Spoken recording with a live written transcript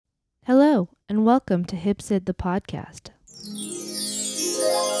Hello, and welcome to Hipsid the podcast.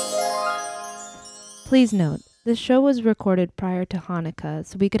 Please note, this show was recorded prior to Hanukkah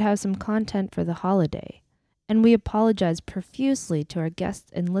so we could have some content for the holiday, and we apologize profusely to our guests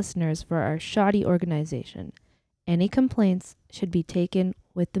and listeners for our shoddy organization. Any complaints should be taken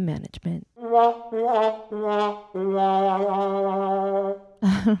with the management.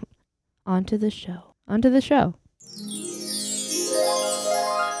 On to the show.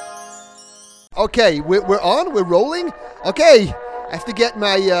 Okay, we're on. We're rolling. Okay, I have to get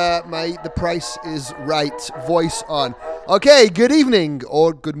my The Price is Right voice on. Okay, good evening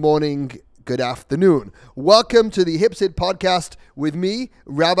or good morning, good afternoon. Welcome to the Hipsid podcast with me,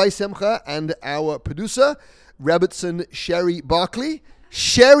 Rabbi Simcha, and our producer, Rebbitzin Sherry Barkley.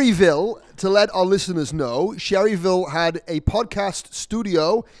 Sherryville, to let our listeners know, Sherryville had a podcast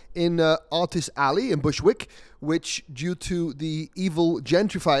studio in Artist Alley in Bushwick, which, due to the evil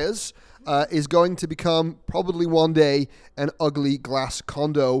gentrifiers, is going to become probably one day an ugly glass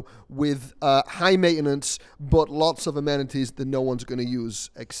condo with high maintenance, but lots of amenities that no one's going to use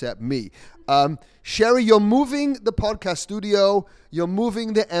except me. Sherry, you're moving the podcast studio, you're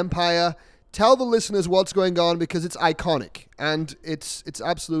moving the empire. Tell the listeners what's going on because it's iconic and it's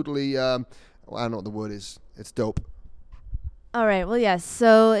absolutely, I don't know what the word is. It's dope. All right. Well, yes.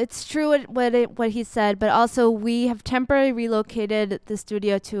 So it's true what he said, but also we have temporarily relocated the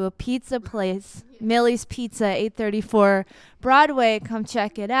studio to a pizza place, Millie's Pizza, 834 Broadway. Come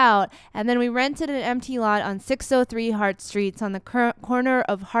check it out. And then we rented an empty lot on 603 Hart Street on the corner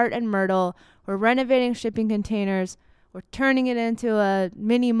of Hart and Myrtle. We're renovating shipping containers. We're turning it into a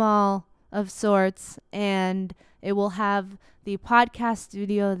mini mall of sorts, and it will have the podcast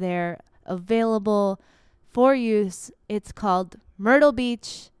studio there available for use. It's called Myrtle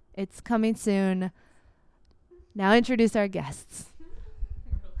Beach. It's coming soon. Now introduce our guests.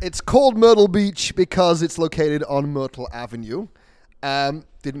 It's called Myrtle Beach because it's located on Myrtle Avenue. Didn't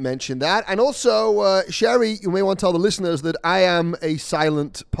mention that. And also, Sherry, you may want to tell the listeners that I am a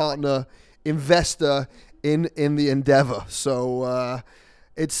silent partner investor in the endeavor. So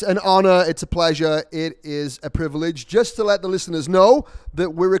it's an honor. It's a pleasure. It is a privilege. Just to let the listeners know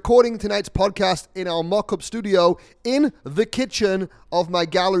that we're recording tonight's podcast in our mock-up studio in the kitchen of my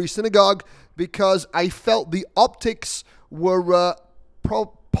gallery synagogue because I felt the optics were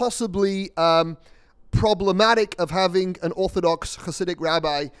possibly problematic of having an Orthodox Hasidic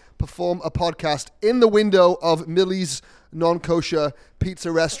rabbi perform a podcast in the window of Millie's non-kosher pizza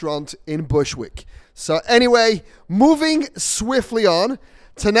restaurant in Bushwick. So anyway, moving swiftly on.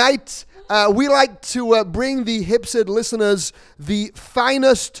 Tonight, we like to bring the Hipsid listeners the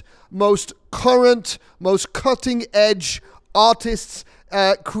finest, most current, most cutting-edge artists,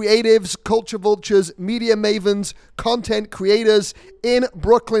 creatives, culture vultures, media mavens, content creators in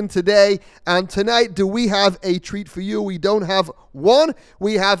Brooklyn today. And tonight, do we have a treat for you? We don't have one,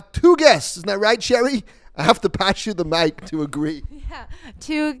 we have two guests. Isn't that right, Sherry? I have to pass you the mic to agree. Yeah,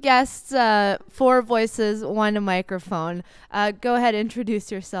 two guests, four voices, one a microphone. Go ahead,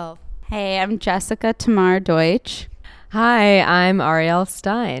 introduce yourself. Hey, I'm Jessica Tamar Deutsch. Hi, I'm Ariel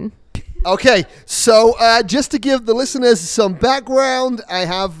Stein. Okay, so just to give the listeners some background, I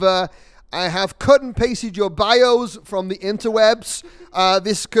have cut and pasted your bios from the interwebs.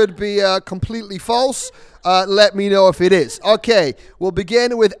 This could be completely false. Let me know if it is. Okay, we'll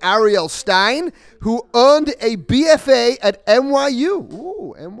begin with Ariel Stein, who earned a BFA at NYU.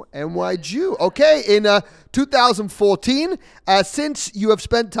 Ooh, NYU. Okay, in 2014. Since you have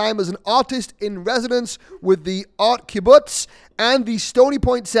spent time as an artist in residence with the Art Kibbutz and the Stony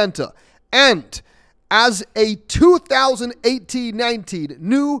Point Center, and as a 2018-19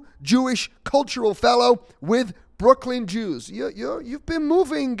 New Jewish Cultural Fellow with Brooklyn Jews. You've been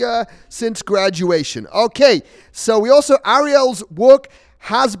moving since graduation. Okay, so Ariel's work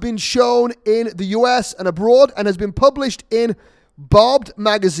has been shown in the US and abroad and has been published in Barbed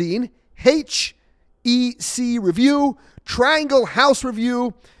Magazine, HEC Review, Triangle House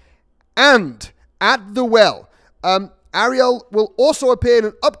Review, and At the Well. Ariel will also appear in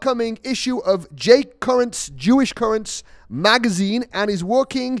an upcoming issue of J. Currents, Jewish Currents magazine, and is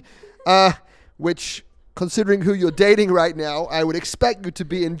working, which, considering who you're dating right now, I would expect you to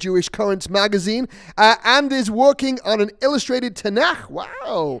be in Jewish Currents magazine, and is working on an illustrated Tanakh.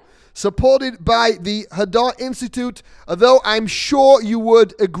 Wow. Supported by the Hadar Institute, although I'm sure you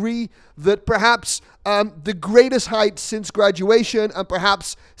would agree that perhaps the greatest height since graduation and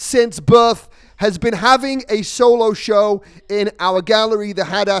perhaps since birth has been having a solo show in our gallery, the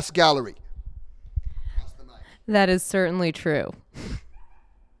Hadass Gallery. That is certainly true.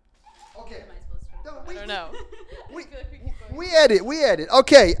 Okay. I don't know. We edit.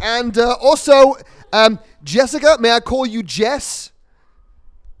 Okay, and also, Jessica, may I call you Jess?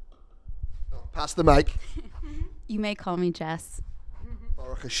 Pass the mic. You may call me Jess.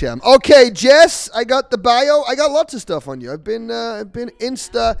 Baruch Hashem. Okay, Jess, I got the bio. I got lots of stuff on you. I've been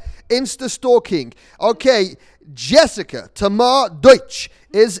Insta stalking. Okay, Jessica Tamar Deutsch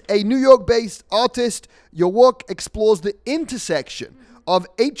is a New York-based artist. Your work explores the intersection of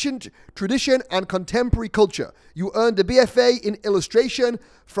ancient tradition and contemporary culture. You earned a BFA in illustration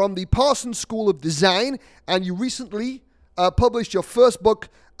from the Parsons School of Design, and you recently published your first book,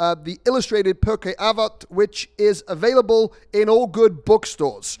 The Illustrated Pirkei Avot, which is available in all good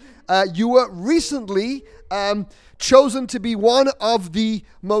bookstores. You were recently chosen to be one of the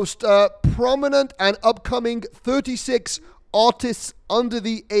most prominent and upcoming 36 artists under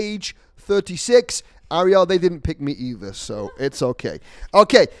the age 36. Ariel, they didn't pick me either, so it's okay.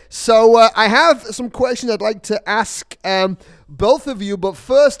 Okay, so I have some questions I'd like to ask both of you, but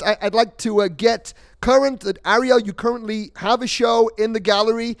first I'd like to get current that Ariel, you currently have a show in the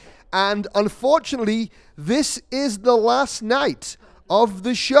gallery, and unfortunately, this is the last night of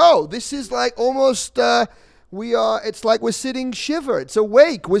the show. This is like almost, it's like we're sitting shiver. It's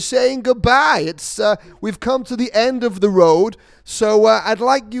awake. We're saying goodbye. We've come to the end of the road, so I'd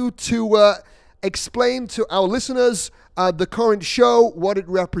like you to explain to our listeners the current show, what it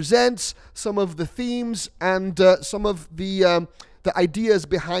represents, some of the themes, and some of the ideas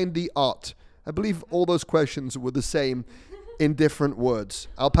behind the art. I believe all those questions were the same in different words.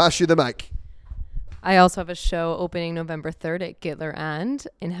 I'll pass you the mic. I also have a show opening November 3rd at Gittler and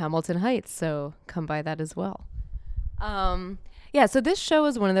in Hamilton Heights, so come by that as well. So this show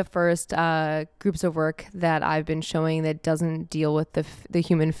is one of the first groups of work that I've been showing that doesn't deal with the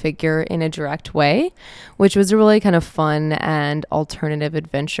human figure in a direct way, which was a really kind of fun and alternative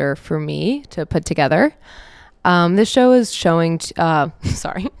adventure for me to put together. This show is showing,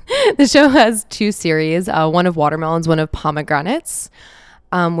 the show has two series, one of watermelons, one of pomegranates,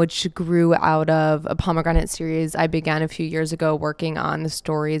 which grew out of a pomegranate series I began a few years ago working on the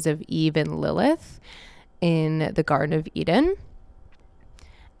stories of Eve and Lilith in the Garden of Eden.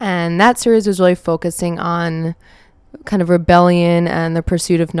 And that series was really focusing on kind of rebellion and the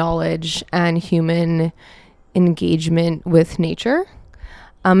pursuit of knowledge and human engagement with nature.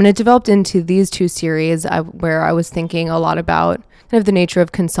 And it developed into these two series where I was thinking a lot about kind of the nature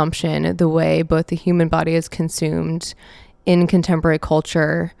of consumption, the way both the human body is consumed in contemporary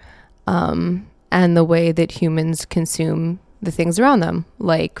culture, and the way that humans consume the things around them,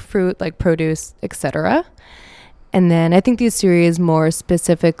 like fruit, like produce, etc. And then I think these series more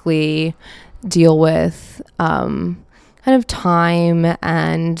specifically deal with kind of time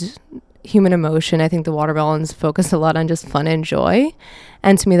and human emotion. I think the watermelons focus a lot on just fun and joy.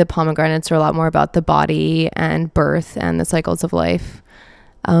 And to me, the pomegranates are a lot more about the body and birth and the cycles of life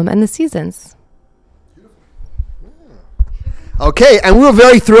and the seasons. Okay, and we were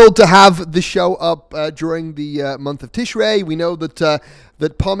very thrilled to have the show up during the month of Tishrei. We know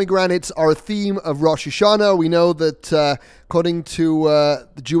that pomegranates are a theme of Rosh Hashanah. We know that according to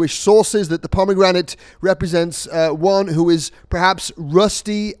the Jewish sources, that the pomegranate represents one who is perhaps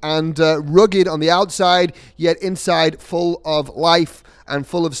rusty and rugged on the outside, yet inside full of life and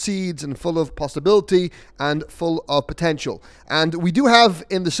full of seeds and full of possibility and full of potential. And we do have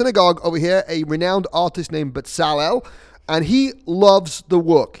in the synagogue over here a renowned artist named Bezalel, and he loves the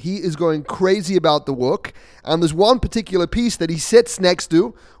work. He is going crazy about the work. And there's one particular piece that he sits next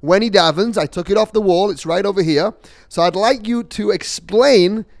to when he davens. I took it off the wall. It's right over here. So I'd like you to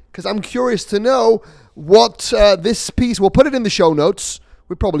explain, because I'm curious to know what this piece, we'll put it in the show notes.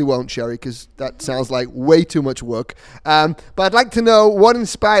 We probably won't, Sherry, because that sounds like way too much work. But I'd like to know what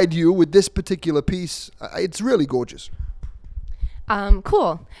inspired you with this particular piece. It's really gorgeous.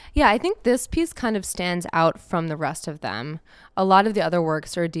 Cool. Yeah, I think this piece kind of stands out from the rest of them. A lot of the other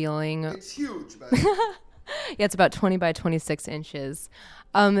works are dealing... It's huge, man. Yeah, it's about 20 by 26 inches.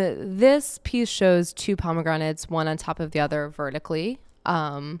 This piece shows two pomegranates, one on top of the other vertically,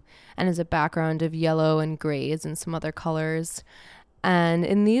 and has a background of yellow and grays and some other colors. And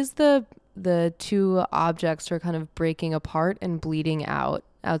in these, the two objects are kind of breaking apart and bleeding out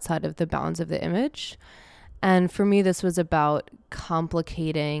outside of the bounds of the image. And for me, this was about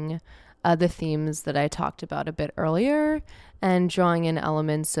complicating the themes that I talked about a bit earlier and drawing in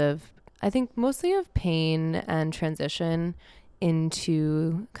elements of, I think, mostly of pain and transition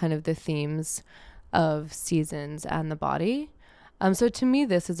into kind of the themes of seasons and the body. So to me,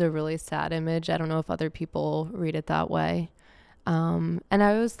 this is a really sad image. I don't know if other people read it that way. And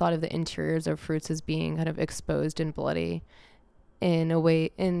I always thought of the interiors of fruits as being kind of exposed and bloody in a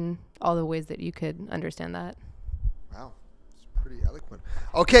way, in all the ways that you could understand that. Wow. Pretty eloquent.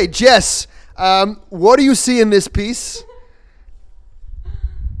 Okay, Jess, what do you see in this piece?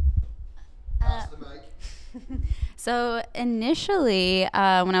 Pass the mic. So initially,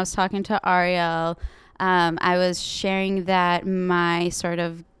 when I was talking to Ariel, I was sharing that my sort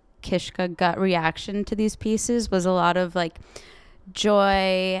of Kishka gut reaction to these pieces was a lot of like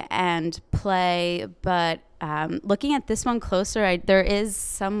joy and play, but looking at this one closer, there is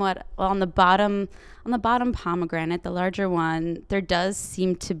somewhat on the bottom pomegranate, the larger one. There does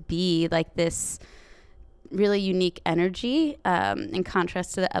seem to be like this really unique energy in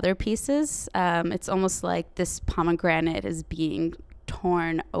contrast to the other pieces. It's almost like this pomegranate is being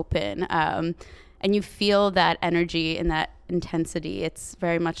torn open, and you feel that energy and that intensity. It's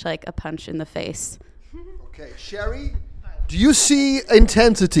very much like a punch in the face. Okay, Sherry, do you see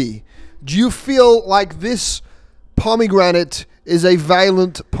intensity? Do you feel like this pomegranate is a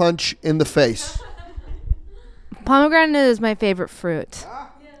violent punch in the face? Pomegranate is my favorite fruit.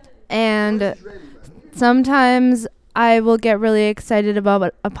 And sometimes I will get really excited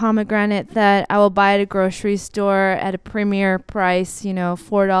about a pomegranate that I will buy at a grocery store at a premier price, $4,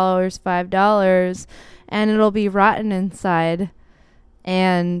 $5, and it'll be rotten inside.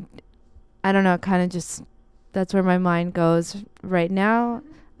 And I don't know, kind of just, that's where my mind goes right now.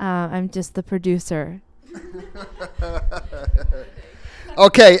 I'm just the producer.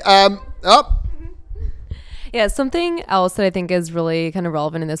 Okay, Yeah, something else that I think is really kind of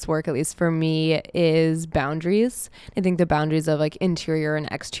relevant in this work, at least for me, is boundaries. I think the boundaries of like interior and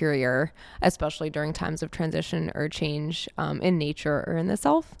exterior, especially during times of transition or change in nature or in the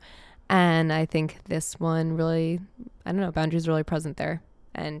self. And I think this one really, I don't know, boundaries are really present there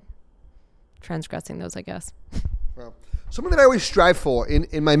and transgressing those, I guess. Well, something that I always strive for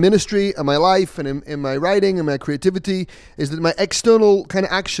in my ministry and my life and in my writing and my creativity is that my external kind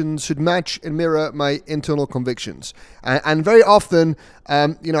of actions should match and mirror my internal convictions. And very often,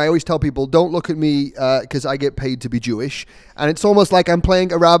 I always tell people, don't look at me because I get paid to be Jewish. And it's almost like I'm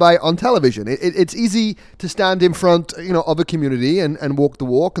playing a rabbi on television. It's easy to stand in front, of a community and walk the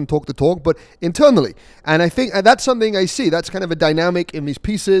walk and talk the talk, but internally. And I think that's something I see. That's kind of a dynamic in these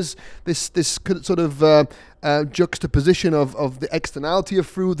pieces, this sort of juxtaposition of the externality of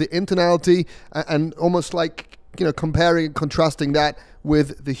fruit, the internality, and almost like, comparing and contrasting that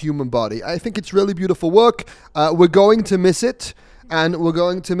with the human body. I think it's really beautiful work. We're going to miss it, and we're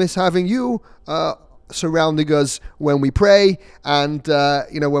going to miss having you surrounding us when we pray, and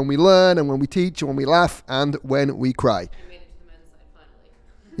when we learn, and when we teach, and when we laugh, and when we cry.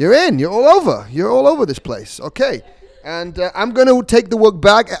 You're in. You're all over. You're all over this place. Okay. And I'm going to take the work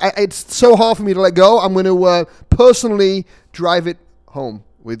back. It's so hard for me to let go. I'm going to personally drive it home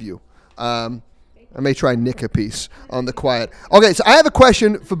with you. I may try and nick a piece on the quiet. Okay, so I have a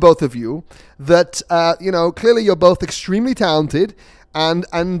question for both of you. That clearly you're both extremely talented, and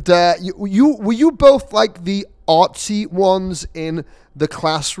were you both like the artsy ones in the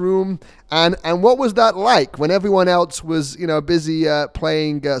classroom, and what was that like when everyone else was busy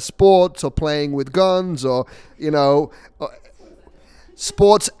playing sports or playing with guns or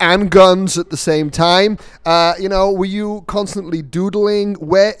sports and guns at the same time? Were you constantly doodling?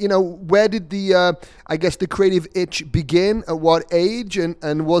 Where did the creative itch begin? At what age?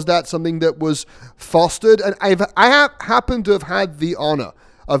 And was that something that was fostered? And I have happened to have had the honor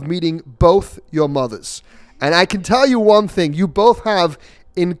of meeting both your mothers. And I can tell you one thing, you both have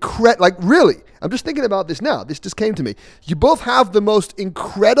really, I'm just thinking about this now. This just came to me. You both have the most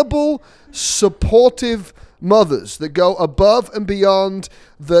incredible, supportive mothers that go above and beyond,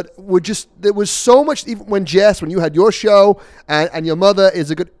 there was so much, even when you had your show, and your mother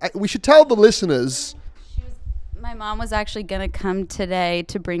is we should tell the listeners. My mom was actually going to come today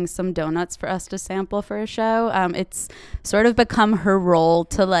to bring some donuts for us to sample for a show. It's sort of become her role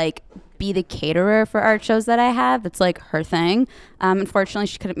to be the caterer for art shows that I have. It's like her thing. Unfortunately,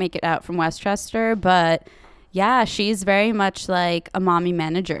 she couldn't make it out from Westchester, but yeah, she's very much like a mommy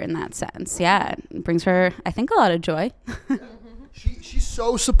manager in that sense. Yeah, it brings her, I think, a lot of joy. She's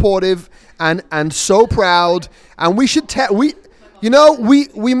so supportive and so proud, and we should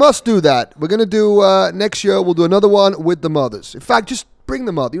we must do that. We're gonna do next year. We'll do another one with the mothers. In fact, just bring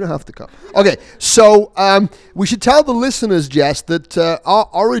them up. You don't have to come. Okay, so we should tell the listeners, Jess, that our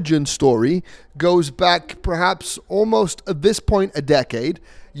origin story goes back perhaps almost at this point a decade.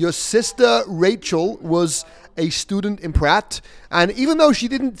 Your sister Rachel was a student in Pratt, and even though she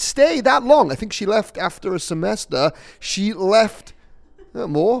didn't stay that long, I think she left after a semester. She left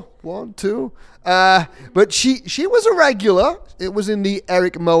more, 1, 2, but she was a regular. It was in the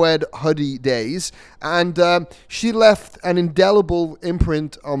Eric Moed Huddy days, and she left an indelible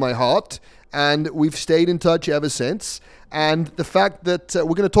imprint on my heart. and we've stayed in touch ever since. And the fact that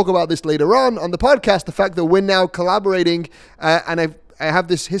we're going to talk about this later on the podcast, the fact that we're now collaborating and I have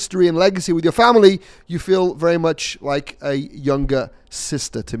this history and legacy with your family, you feel very much like a younger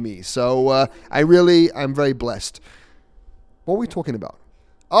sister to me. So I'm very blessed. What were we talking about?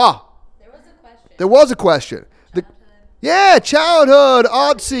 There was a question. Childhood,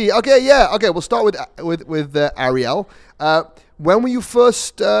 artsy. Okay, we'll start with Ariel. When were you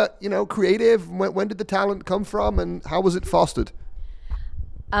first, creative? When did the talent come from, and how was it fostered?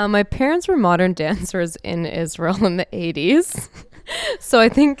 My parents were modern dancers in Israel in the 80s. So I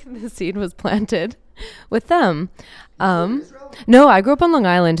think the seed was planted with them. No, I grew up on Long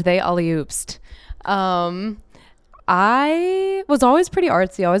Island. They alley-oopsed. I was always pretty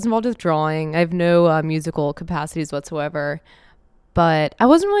artsy, always involved with drawing. I have no musical capacities whatsoever. But I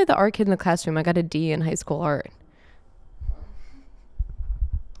wasn't really the art kid in the classroom. I got a D in high school art.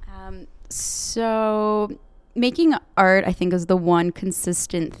 So making art, I think, is the one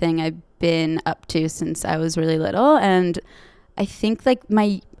consistent thing I've been up to since I was really little. And I think like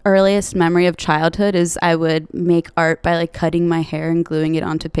my earliest memory of childhood is I would make art by like cutting my hair and gluing it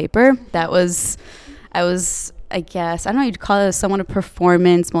onto paper. I guess, I don't know, you'd call it somewhat a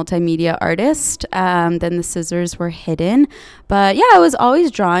performance multimedia artist. Then the scissors were hidden. But yeah, I was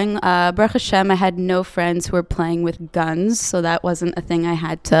always drawing. Baruch Hashem, I had no friends who were playing with guns, so that wasn't a thing I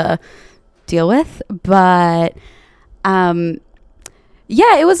had to deal with. But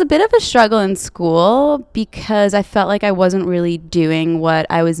yeah, it was a bit of a struggle in school because I felt like I wasn't really doing what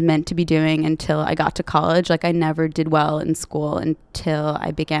I was meant to be doing until I got to college. Like I never did well in school until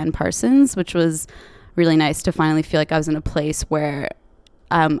I began Parsons, which was really nice to finally feel like I was in a place where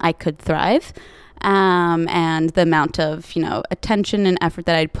I could thrive. And the amount of, attention and effort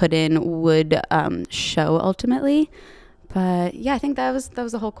that I'd put in would show ultimately. But yeah, I think that was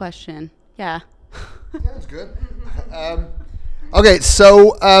the whole question. Yeah. That's good. Okay,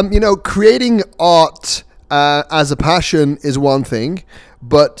 so, creating art as a passion is one thing,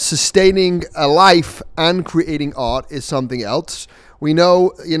 but sustaining a life and creating art is something else. We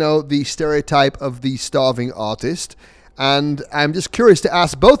know, the stereotype of the starving artist, and I'm just curious to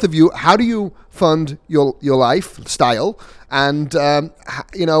ask both of you, how do you fund your lifestyle? And,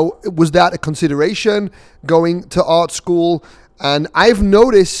 was that a consideration going to art school? And I've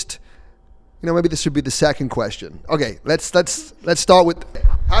noticed, maybe this should be the second question. Okay, let's start with,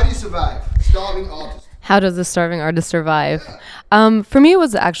 how do you survive? Starving artist. How does a starving artist survive? For me, it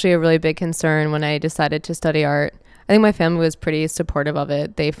was actually a really big concern when I decided to study art. I think my family was pretty supportive of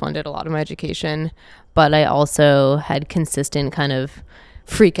it. They funded a lot of my education, but I also had consistent kind of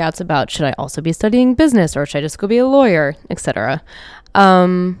freakouts about, should I also be studying business or should I just go be a lawyer, etc.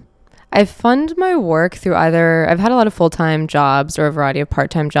 I fund my work through I've had a lot of full-time jobs or a variety of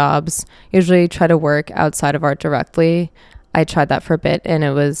part-time jobs. Usually try to work outside of art directly. I tried that for a bit and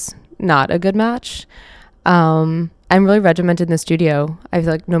it was not a good match. I'm really regimented in the studio. I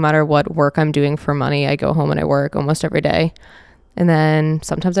feel like no matter what work I'm doing for money, I go home and I work almost every day. And then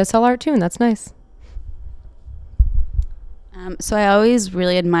sometimes I sell art too, and that's nice. So I always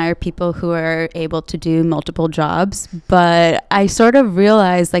really admire people who are able to do multiple jobs, but I sort of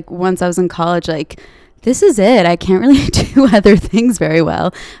realized like once I was in college, like this is it. I can't really do other things very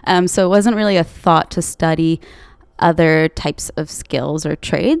well. So it wasn't really a thought to study other types of skills or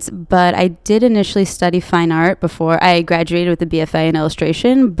trades, but I did initially study fine art before I graduated with a BFA in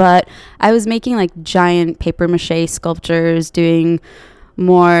illustration, but I was making like giant paper mache sculptures, doing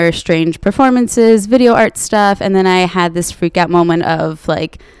more strange performances, video art stuff, and then I had this freak out moment of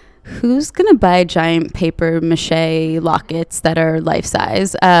like, who's gonna buy giant paper mache lockets that are life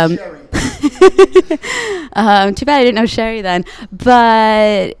size? Too bad I didn't know Sherry then.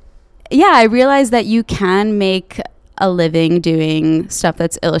 But yeah, I realized that you can make a living doing stuff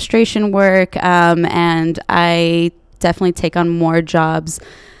that's illustration work, and I definitely take on more jobs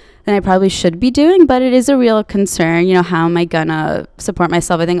than I probably should be doing, but it is a real concern. How am I gonna support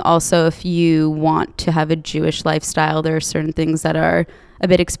myself? I think also if you want to have a Jewish lifestyle, there are certain things that are a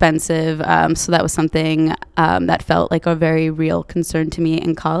bit expensive, so that was something that felt like a very real concern to me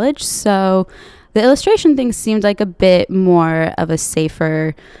in college. So the illustration thing seemed like a bit more of a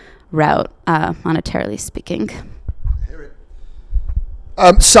safer route, monetarily speaking.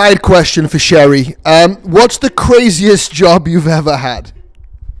 Side question for Sherry. What's the craziest job you've ever had?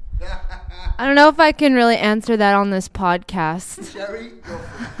 I don't know if I can really answer that on this podcast. Sherry, go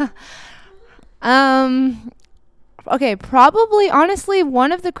for it. Okay, probably, honestly,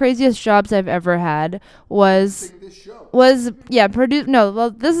 one of the craziest jobs I've ever had was this is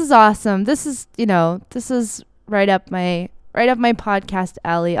awesome. This is right up my right up my podcast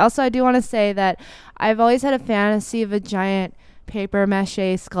alley. Also, I do want to say that I've always had a fantasy of a giant paper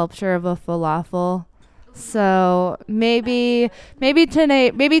mache sculpture of a falafel. So maybe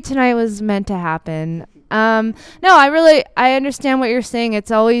tonight was meant to happen. No, I understand what you're saying.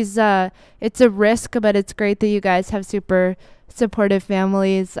 It's always it's a risk, but it's great that you guys have super supportive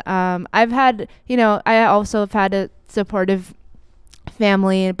families. I also have had a supportive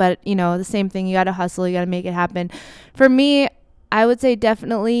family, but the same thing, you got to hustle, you got to make it happen. For me, I would say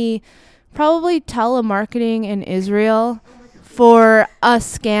definitely probably telemarketing in Israel for a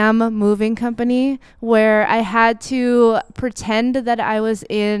scam moving company, where I had to pretend that I was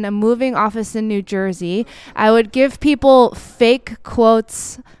in a moving office in New Jersey. I would give people fake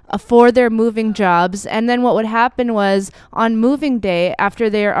quotes for their moving jobs, and then what would happen was on moving day, after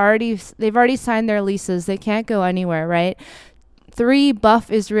they've already signed their leases, they can't go anywhere, right? 3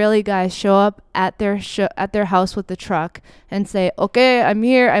 buff Israeli guys show up at their house with the truck and say, "Okay, I'm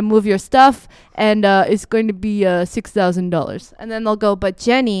here. I move your stuff, and it's going to be $6,000." And then they'll go, "But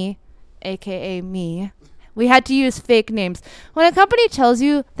Jenny, aka me, we had to use fake names." When a company tells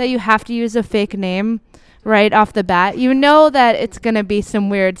you that you have to use a fake name right off the bat, you know that it's going to be some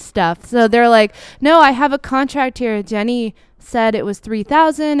weird stuff. So they're like, "No, I have a contract here. Jenny said it was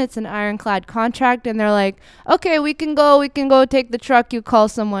 3,000. It's an ironclad contract." And they're like, "Okay, we can go take the truck. You call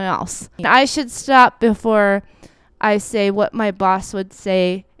someone else." I should stop before I say what my boss would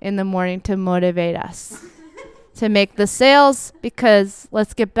say in the morning to motivate us to make the sales, because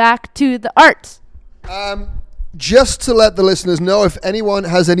let's get back to the art. Just to let the listeners know, if anyone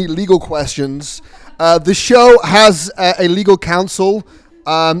has any legal questions, the show has a legal counsel,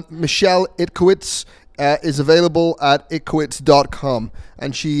 Michelle Itkowitz, is available at itkowitz.com,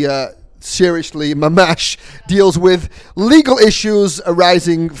 and she seriously, mamash, deals with legal issues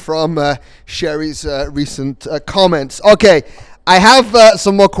arising from Sherry's recent comments. Okay, I have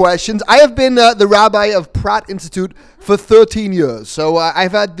some more questions. I have been the rabbi of Pratt Institute for 13 years, so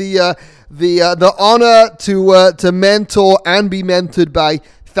I've had the honor to mentor and be mentored by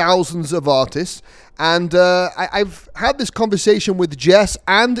thousands of artists. And I've had this conversation with Jess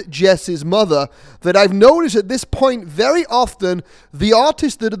and Jess's mother that I've noticed at this point very often the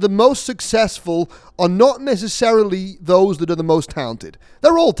artists that are the most successful are not necessarily those that are the most talented.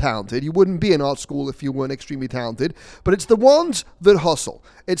 They're all talented. You wouldn't be in art school if you weren't extremely talented. But it's the ones that hustle.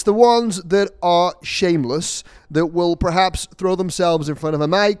 It's the ones that are shameless, that will perhaps throw themselves in front of a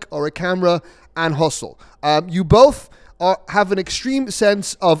mic or a camera and hustle. You both have an extreme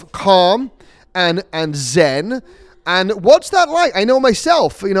sense of calm and zen. And what's that like? I know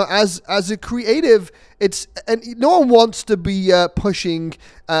myself, as a creative, and no one wants to be pushing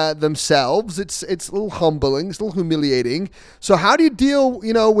themselves. It's a little humbling, it's a little humiliating. So how do you deal,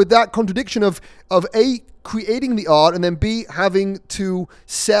 with that contradiction of A, creating the art, and then B, having to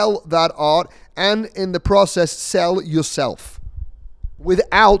sell that art, and in the process sell yourself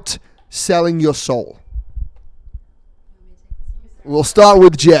without selling your soul? We'll start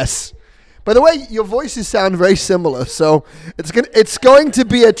with Jess. By the way, your voices sound very similar, so it's going to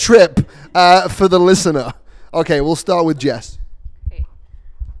be a trip for the listener. Okay, we'll start with Jess.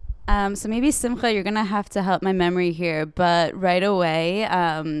 So maybe Simcha, you're gonna have to help my memory here, but right away,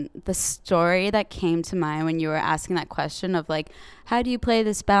 the story that came to mind when you were asking that question of like, how do you play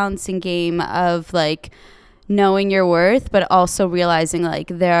this balancing game of like knowing your worth, but also realizing like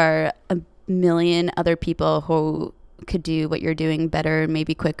there are a million other people who could do what you're doing better,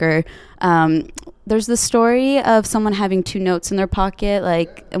 maybe quicker. There's the story of someone having 2 notes in their pocket,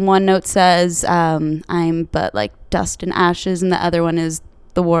 like, and one note says, I'm but like dust and ashes, and the other one is,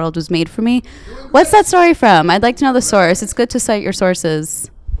 the world was made for me. What's that story from? I'd like to know the source. It's good to cite your sources.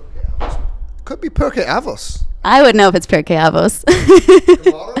 Could be Pirkei Avos. I would know if it's Pirkei Avos.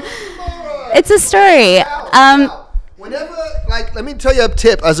 Tomorrow. It's a story. Whenever, let me tell you a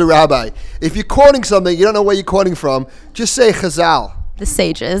tip as a rabbi. If you're quoting something, you don't know where you're quoting from, just say Chazal. The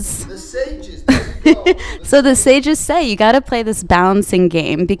sages. The sages. There you go. So the sages say you got to play this balancing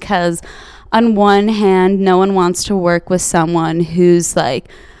game, because on one hand, no one wants to work with someone who's like,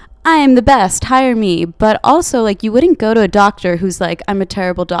 I am the best, hire me. But also, like, you wouldn't go to a doctor who's like, I'm a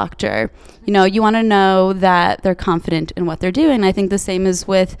terrible doctor. You want to know that they're confident in what they're doing. I think the same is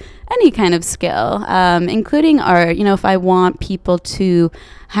with any kind of skill, including art. If I want people to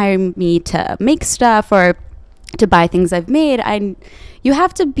hire me to make stuff or to buy things I've made, you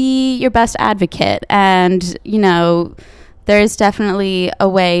have to be your best advocate. And, there's definitely a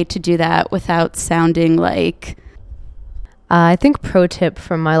way to do that without sounding like... I think pro tip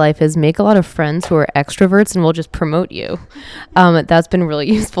from my life is make a lot of friends who are extroverts and will just promote you. That's been really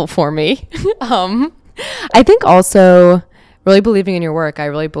useful for me. I think also really believing in your work. I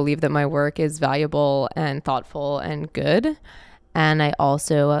really believe that my work is valuable and thoughtful and good. And I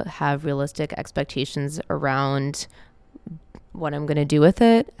also have realistic expectations around what I'm going to do with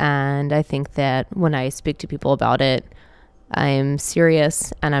it. And I think that when I speak to people about it, I'm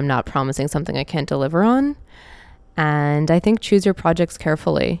serious and I'm not promising something I can't deliver on. And I think choose your projects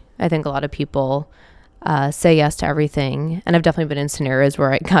carefully. I think a lot of people say yes to everything. And I've definitely been in scenarios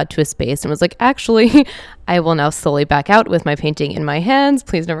where I got to a space and was like, actually, I will now slowly back out with my painting in my hands.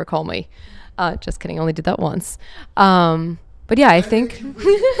 Please never call me. Just kidding. I only did that once. But yeah, I think,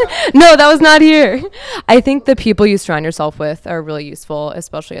 no, that was not here. I think the people you surround yourself with are really useful,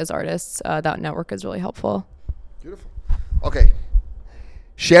 especially as artists. That network is really helpful. Beautiful. Okay.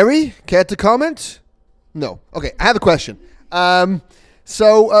 Sherry, care to comment? No. Okay, I have a question.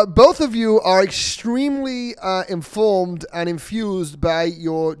 So both of you are extremely informed and infused by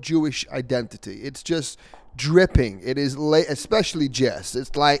your Jewish identity. It's just dripping. It is, especially Jess.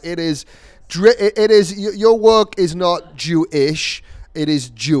 It's like it is. It is. Your work is not Jewish. It is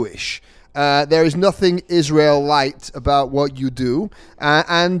Jewish. There is nothing Israelite about what you do,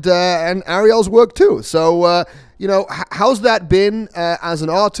 and Ariel's work too. So how's that been as an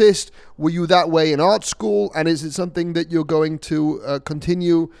artist? Were you that way in art school, and is it something that you're going to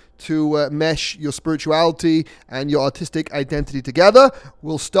continue to mesh your spirituality and your artistic identity together?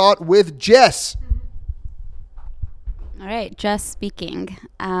 We'll start with Jess. All right, Jess speaking.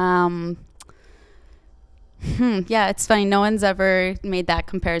 Yeah, it's funny. No one's ever made that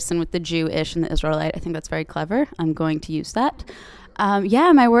comparison with the Jewish and the Israelite. I think that's very clever. I'm going to use that.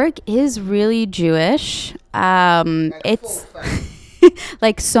 Yeah, my work is really Jewish. It's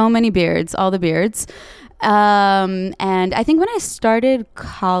like so many beards, all the beards. And I think when I started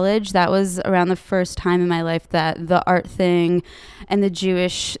college, that was around the first time in my life that the art thing and the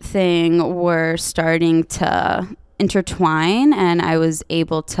Jewish thing were starting to intertwine, and I was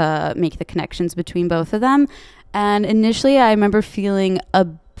able to make the connections between both of them. And initially I remember feeling a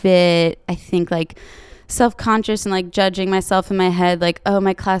bit, I think, like self-conscious and like judging myself in my head, like, oh,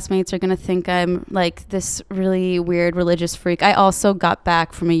 my classmates are gonna think I'm like this really weird religious freak. I also got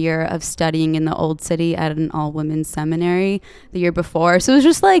back from a year of studying in the Old City at an all-women's seminary the year before, so it was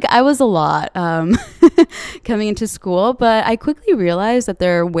just like I was a lot coming into school. But I quickly realized that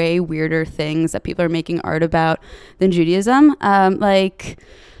there are way weirder things that people are making art about than Judaism.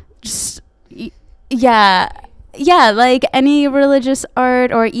 Yeah, like any religious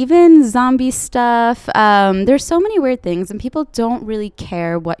art or even zombie stuff. There's so many weird things, and people don't really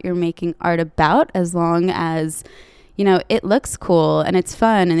care what you're making art about as long as, it looks cool and it's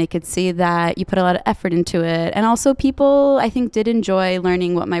fun and they could see that you put a lot of effort into it. And also people, I think, did enjoy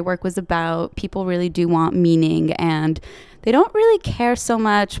learning what my work was about. People really do want meaning, and they don't really care so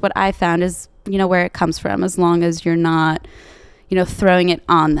much, what I found, is, where it comes from, as long as you're not, throwing it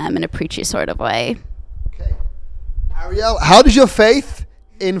on them in a preachy sort of way. Ariel, how does your faith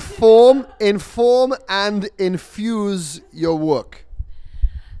inform and infuse your work?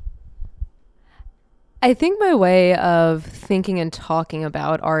 I think my way of thinking and talking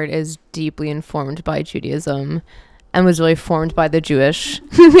about art is deeply informed by Judaism and was really formed by the Jewish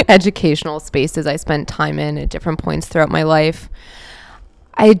educational spaces I spent time in at different points throughout my life.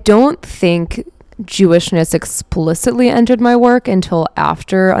 I don't think Jewishness explicitly entered my work until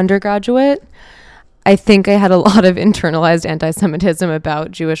after undergraduate. I think I had a lot of internalized anti-Semitism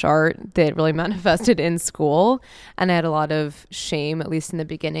about Jewish art that really manifested in school. And I had a lot of shame, at least in the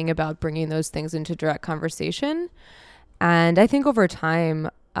beginning, about bringing those things into direct conversation. And I think over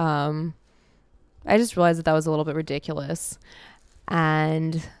time, I just realized that was a little bit ridiculous.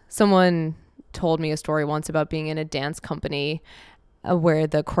 And someone told me a story once about being in a dance company where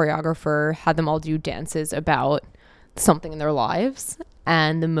the choreographer had them all do dances about something in their lives.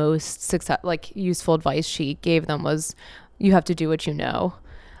 And the most useful advice she gave them was, you have to do what you know.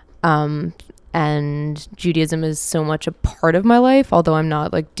 And Judaism is so much a part of my life, although I'm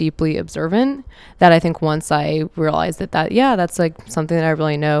not deeply observant, that I think once I realized that that's something that I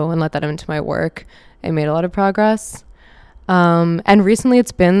really know and let that into my work, I made a lot of progress. And recently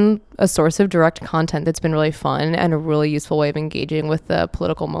it's been a source of direct content that's been really fun and a really useful way of engaging with the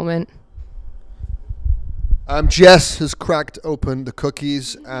political moment. Jess has cracked open the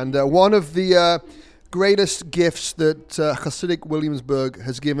cookies, and one of the greatest gifts that Hasidic Williamsburg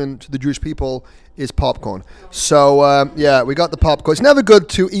has given to the Jewish people is popcorn. So, we got the popcorn. It's never good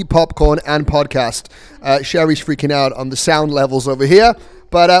to eat popcorn and podcast. Sherry's freaking out on the sound levels over here,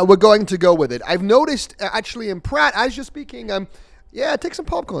 but we're going to go with it. I've noticed, actually, in Pratt, as you're speaking, take some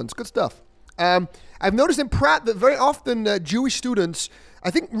popcorn. It's good stuff. I've noticed in Pratt that very often Jewish students, I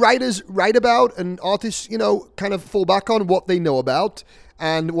think writers write about and artists, kind of fall back on what they know about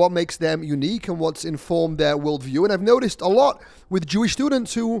and what makes them unique and what's informed their worldview. And I've noticed a lot with Jewish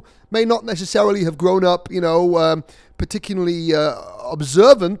students who may not necessarily have grown up, particularly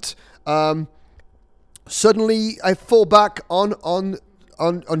observant. Suddenly, I fall back on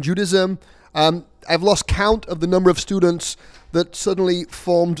Judaism. I've lost count of the number of students that suddenly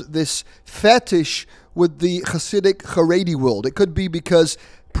formed this fetish with the Hasidic Haredi world. It could be because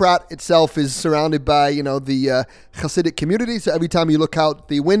Pratt itself is surrounded by, the Hasidic community. So every time you look out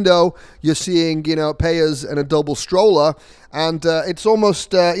the window, you're seeing, payers and a double stroller. And it's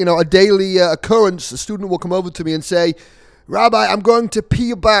almost, a daily occurrence. A student will come over to me and say, Rabbi, I'm going to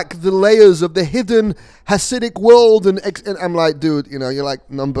peel back the layers of the hidden Hasidic world. And I'm like, dude, you're like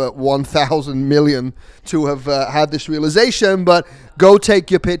number 1,000 million to have had this realization. But go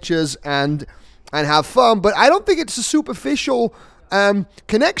take your pictures and have fun. But I don't think it's a superficial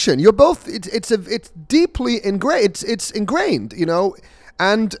connection. You're both. It's deeply ingrained. It's ingrained,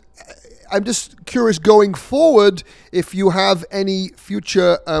 And I'm just curious going forward if you have any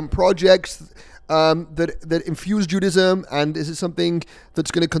future projects that infuse Judaism, and is it something that's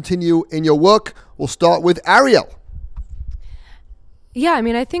going to continue in your work? We'll start with Ariel. Yeah,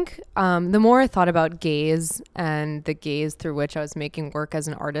 I think the more I thought about gaze and the gaze through which I was making work as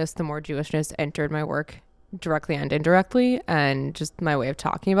an artist, the more Jewishness entered my work directly and indirectly, and just my way of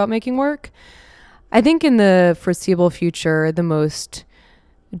talking about making work. I think in the foreseeable future, the most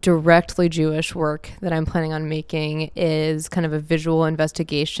directly Jewish work that I'm planning on making is kind of a visual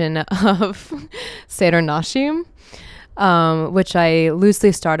investigation of Seder Nashim, which I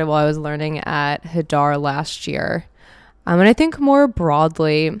loosely started while I was learning at Hadar last year. And I think more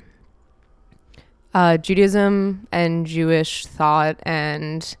broadly, Judaism and Jewish thought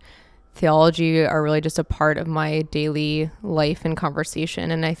and theology are really just a part of my daily life and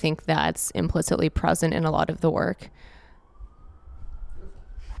conversation, and I think that's implicitly present in a lot of the work.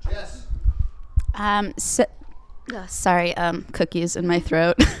 Yes. Sorry, cookies in my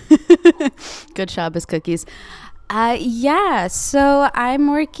throat. Good Shabbos cookies. So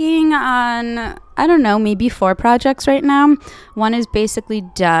I'm working on, maybe 4 projects right now. One is basically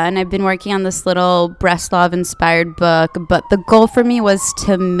done. I've been working on this little Breslov inspired book, but the goal for me was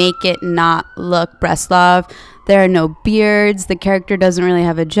to make it not look Breslov. There are no beards. The character doesn't really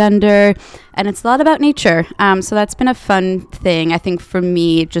have a gender, and it's a lot about nature. So that's been a fun thing, I think, for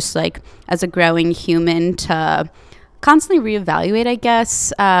me, just like as a growing human, to constantly reevaluate, I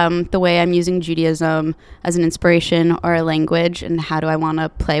guess, the way I'm using Judaism as an inspiration or a language, and how do I want to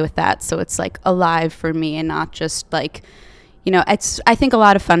play with that so it's like alive for me and not just like, it's, I think, a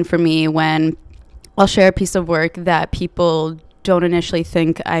lot of fun for me when I'll share a piece of work that people don't initially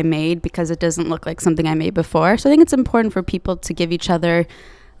think I made because it doesn't look like something I made before. So I think it's important for people to give each other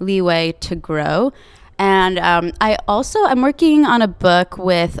leeway to grow. And I'm working on a book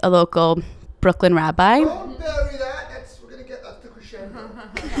with a local Brooklyn rabbi. Don't bury that. We're going to get that's the crescendo.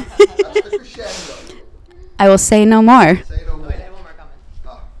 That's the crescendo. I will say no more. Say no more. Wait, I have one more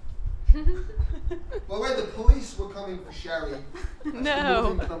comment. Well, when the police were coming for Sherry, No. the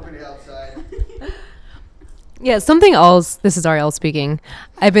moving company outside. Yeah, something else, this is Ariel speaking,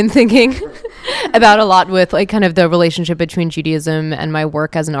 I've been thinking about a lot with like kind of the relationship between Judaism and my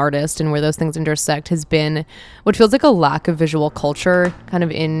work as an artist and where those things intersect has been what feels like a lack of visual culture kind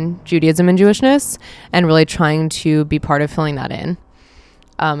of in Judaism and Jewishness, and really trying to be part of filling that in.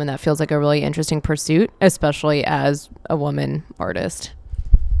 And that feels like a really interesting pursuit, especially as a woman artist.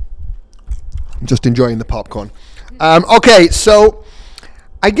 I'm just enjoying the popcorn. Okay, so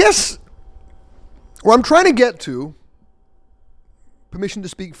I guess what I'm trying to get to, permission to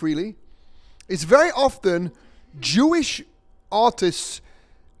speak freely, is very often Jewish artists,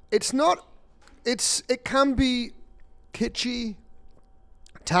 it can be kitschy,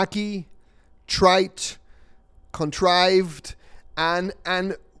 tacky, trite, contrived, and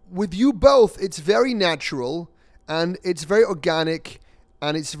with you both, it's very natural, and it's very organic,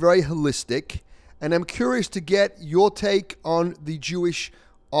 and it's very holistic, and I'm curious to get your take on the Jewish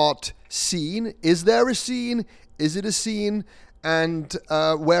art scene. Is there a scene? Is it a scene? And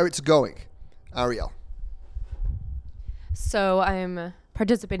where it's going? Ariel. So I'm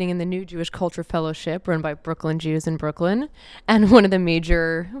participating in the New Jewish Culture Fellowship run by Brooklyn Jews in Brooklyn. And one of the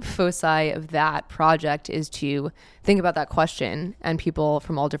major foci of that project is to think about that question. And people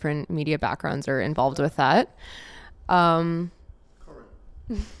from all different media backgrounds are involved with that.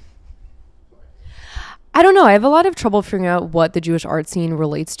 I don't know. I have a lot of trouble figuring out what the Jewish art scene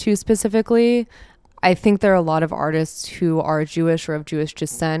relates to specifically. I think there are a lot of artists who are Jewish or of Jewish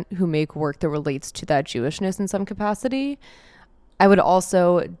descent who make work that relates to that Jewishness in some capacity. I would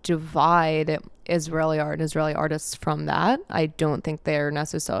also divide Israeli art and Israeli artists from that. I don't think they're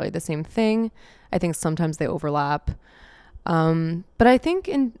necessarily the same thing. I think sometimes they overlap. But I think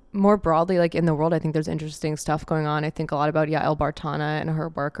more broadly, like in the world, I think there's interesting stuff going on. I think a lot about Yael Bartana and her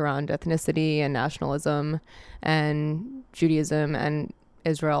work around ethnicity and nationalism and Judaism and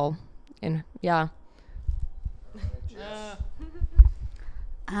Israel. And yeah.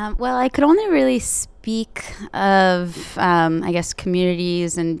 Well, I could only really speak of, I guess,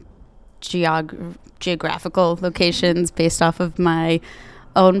 communities and geographical locations based off of my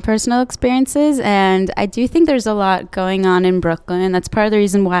own personal experiences. And I do think there's a lot going on in Brooklyn. That's part of the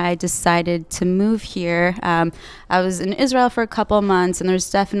reason why I decided to move here. I was in Israel for a couple of months, and there's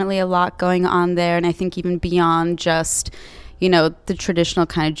definitely a lot going on there. And I think even beyond just the traditional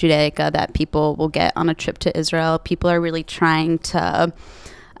kind of Judaica that people will get on a trip to Israel, people are really trying to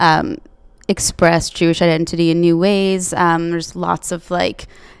express Jewish identity in new ways. There's lots of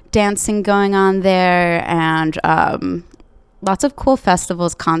dancing going on there, and lots of cool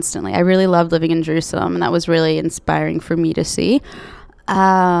festivals constantly. I really loved living in Jerusalem, and that was really inspiring for me to see.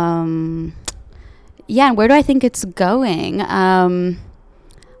 And where do I think it's going?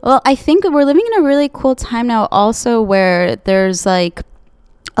 Well, I think we're living in a really cool time now also where there's a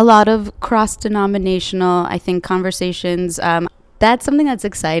lot of cross-denominational, I think, conversations. That's something that's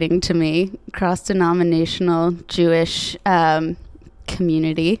exciting to me, cross-denominational Jewish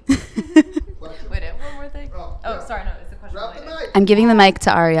community. Wait, one more thing. Sorry, no, it's a question. I'm giving the mic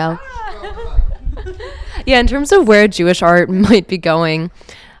to Ariel. Yeah, in terms of where Jewish art might be going,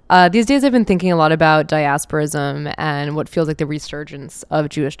 these days I've been thinking a lot about diasporism and what feels like the resurgence of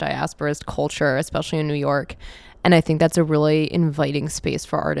Jewish diasporist culture, especially in New York. And I think that's a really inviting space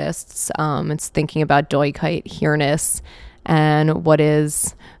for artists. It's thinking about Doigkeit, here-ness, and what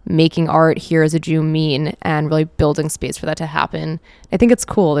is making art here as a Jew mean, and really building space for that to happen. I think it's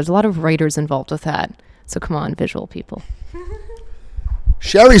cool. There's a lot of writers involved with that. So come on, visual people.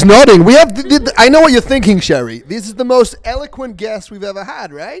 Sherry's nodding. I know what you're thinking, Sherry. This is the most eloquent guest we've ever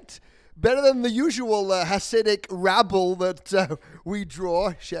had, right? Better than the usual Hasidic rabble that we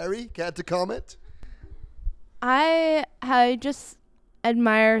draw. Sherry, care to comment? I just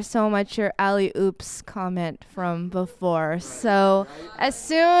admire so much your alley oops comment from before. So as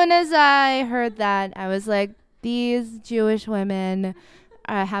soon as I heard that, I was like, these Jewish women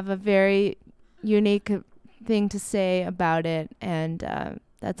have a very unique thing to say about it, and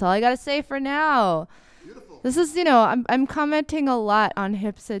that's all I gotta say for now. Beautiful. This is, I'm commenting a lot on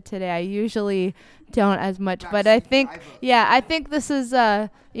Hipsa today. I usually don't as much, but I think this is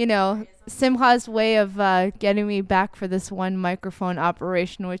Simcha's way of getting me back for this one microphone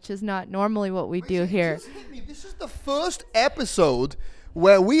operation, which is not normally what we do here. This is the first episode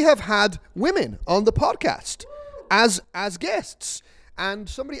where we have had women on the podcast as guests, and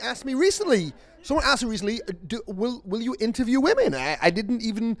someone asked me recently, will you interview women? I didn't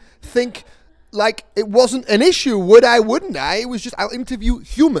even think it wasn't an issue. Wouldn't I? It was just, I'll interview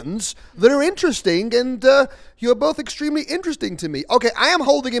humans that are interesting, and you're both extremely interesting to me. Okay, I am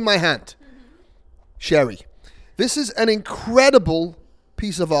holding in my hand, Sherry, this is an incredible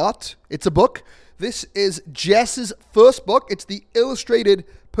piece of art. It's a book. This is Jess's first book. It's the illustrated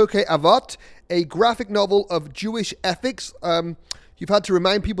Pirkei Avot, a graphic novel of Jewish ethics. You've had to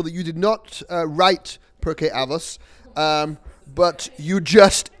remind people that you did not write Pirkei Avos, but you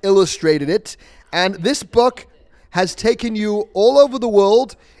just illustrated it. And this book has taken you all over the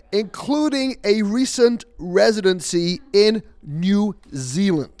world, including a recent residency in New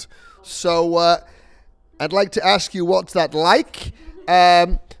Zealand. So I'd like to ask you, what's that like?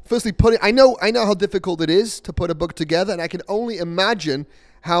 Firstly, I know how difficult it is to put a book together, and I can only imagine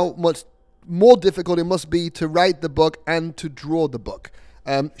how much more difficult it must be to write the book and to draw the book.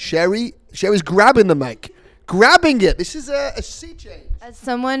 Sherry's grabbing the mic. Grabbing it. This is a sea change. As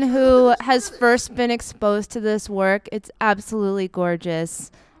someone who has first been exposed to this work, it's absolutely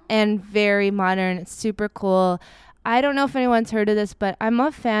gorgeous and very modern. It's super cool. I don't know if anyone's heard of this, but I'm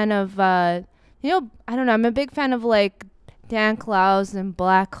a fan of, I don't know. I'm a big fan of Dan Klaus and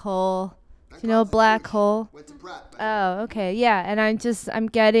Black Hole. Do you know Black Hole? Oh, okay. Yeah. And I'm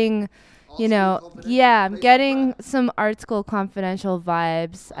getting, I'm getting some Art School Confidential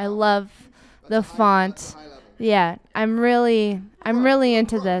vibes. I love the font. Yeah, I'm really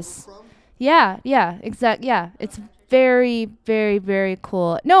into this. Yeah, exactly. Yeah, it's very, very, very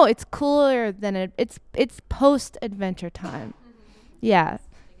cool. No, it's cooler than it's post Adventure Time. Yeah,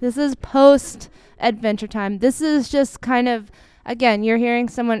 this is post Adventure Time. This is just kind of again, you're hearing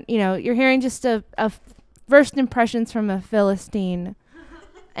someone, you're hearing just a first impressions from a Philistine,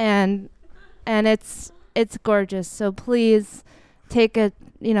 and it's gorgeous. So please take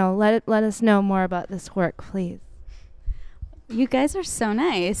let us know more about this work, please. You guys are so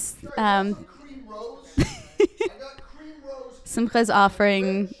nice. Simcha's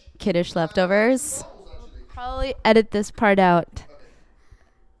offering Kiddush leftovers. Probably edit this part out.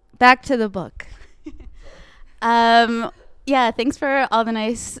 Back to the book. Yeah, thanks for all the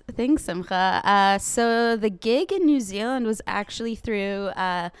nice things, Simcha. So the gig in New Zealand was actually through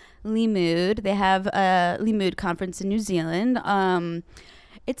Limud. They have a Limud conference in New Zealand.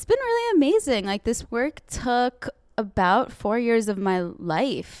 It's been really amazing. Like, this work took about 4 years of my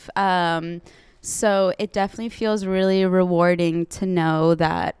life. So it definitely feels really rewarding to know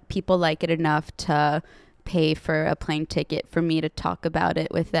that people like it enough to pay for a plane ticket for me to talk about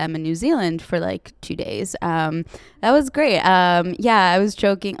it with them in New Zealand for like 2 days. That was great. I was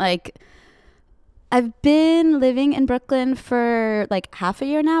joking. Like, I've been living in Brooklyn for like half a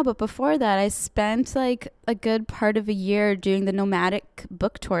year now, but before that I spent like a good part of a year doing the nomadic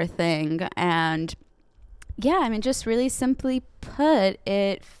book tour thing. And yeah, I mean, just really simply put,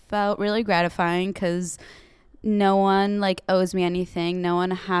 it felt really gratifying because no one like owes me anything. No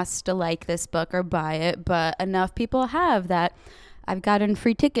one has to like this book or buy it, but enough people have that I've gotten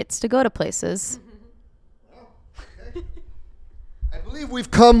free tickets to go to places. Okay. I believe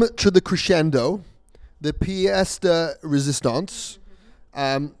we've come to the crescendo, the pièce de résistance.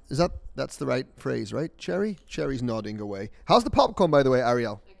 That's the right phrase, right? Cherry's nodding away. How's the popcorn, by the way,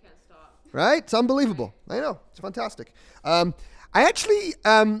 Ariel? I can't stop. Right? It's unbelievable. I know. It's fantastic. I actually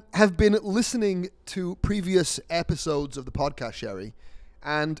have been listening to previous episodes of the podcast, Sherry,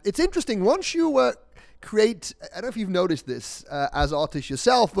 and it's interesting. Once you create, I don't know if you've noticed this as artists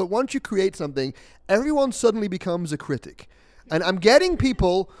yourself, but once you create something, everyone suddenly becomes a critic. And I'm getting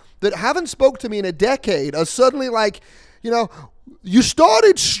people that haven't spoke to me in a decade are suddenly like, you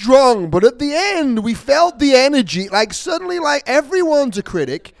started strong, but at the end, we felt the energy. Like, suddenly, like, everyone's a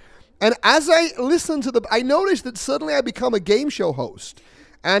critic. And as I listened to I noticed that suddenly I become a game show host.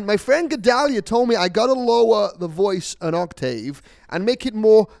 And my friend Gedalia told me I got to lower the voice an octave and make it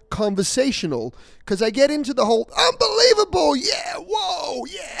more conversational, because I get into the whole unbelievable, yeah, whoa,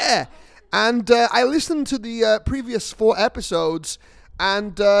 yeah. And I listened to the previous 4 episodes,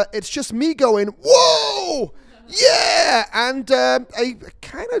 and it's just me going, whoa, yeah. And I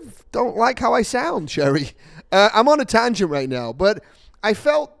kind of don't like how I sound, Sherry. I'm on a tangent right now, but I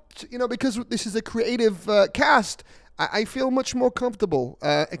felt, because this is a creative cast, I feel much more comfortable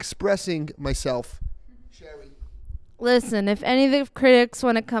expressing myself. Sherry. Listen, if any of the critics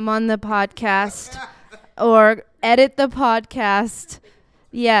want to come on the podcast or edit the podcast,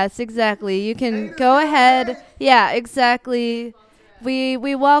 yes, exactly. You can go ahead. Yeah, exactly. We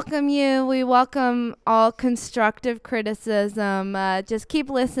welcome you. We welcome all constructive criticism. Just keep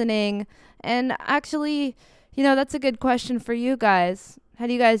listening. And actually, that's a good question for you guys. How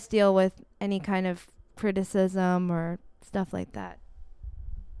do you guys deal with any kind of criticism or stuff like that?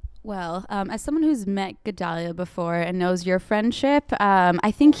 Well, as someone who's met Gedalia before and knows your friendship,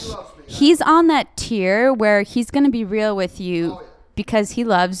 I think he's on that tier where he's going to be real with you because he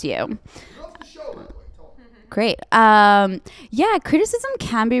loves you. Great. Criticism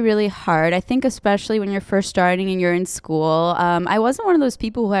can be really hard. I think especially when you're first starting and you're in school. I wasn't one of those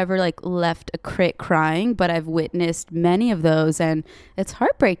people who ever left a crit crying, but I've witnessed many of those, and it's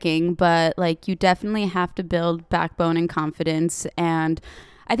heartbreaking, but you definitely have to build backbone and confidence. And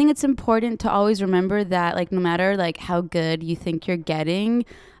I think it's important to always remember that no matter how good you think you're getting,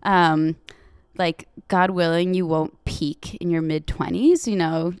 God willing, you won't peak in your mid-20s.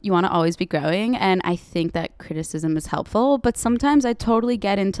 You want to always be growing. And I think that criticism is helpful. But sometimes I totally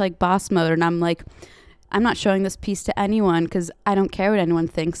get into boss mode, and I'm I'm not showing this piece to anyone because I don't care what anyone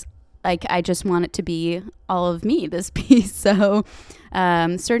thinks. I just want it to be all of me, this piece. So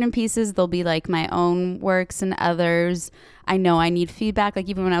certain pieces, they'll be my own works, and others, I know I need feedback.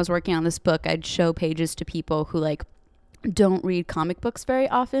 Even when I was working on this book, I'd show pages to people who don't read comic books very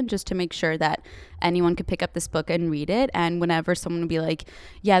often, just to make sure that anyone could pick up this book and read it. And whenever someone would be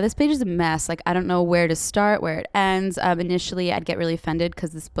yeah, this page is a mess, I don't know where to start, where it ends, initially I'd get really offended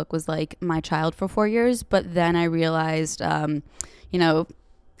because this book was my child for 4 years. But then I realized,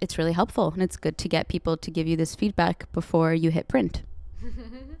 it's really helpful, and it's good to get people to give you this feedback before you hit print. So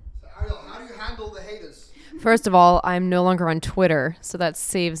Ariel, how do you handle the haters? First of all, I'm no longer on Twitter, so that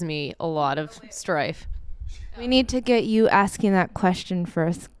saves me a lot of strife. We need to get you asking that question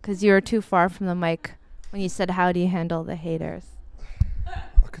first, because you were too far from the mic when you said, how do you handle the haters?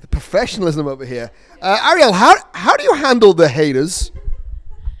 Look at the professionalism over here. Ariel, how do you handle the haters?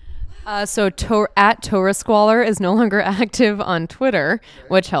 At Torah Squalor is no longer active on Twitter,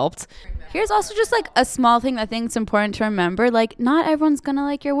 which helped. Here's also just like a small thing that I think it's important to remember. Like, not everyone's gonna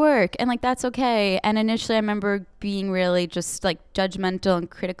like your work, and like that's okay. And initially, I remember being really just like judgmental and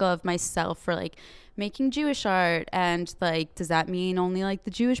critical of myself for like making Jewish art, and like, does that mean only like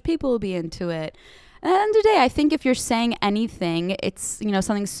the Jewish people will be into it? And at the end of the day, I think if you're saying anything, it's, you know,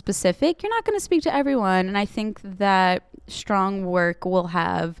 something specific, you're not going to speak to everyone. And I think that strong work will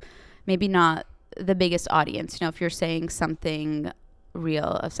have maybe not the biggest audience, you know, if you're saying something real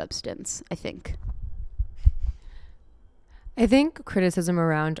of substance, I think. I think criticism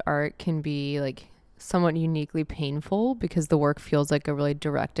around art can be like somewhat uniquely painful because the work feels like a really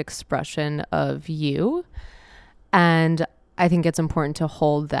direct expression of you. And I think it's important to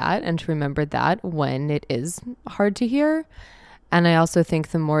hold that and to remember that when it is hard to hear. And I also think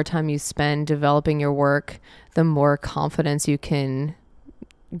the more time you spend developing your work, the more confidence you can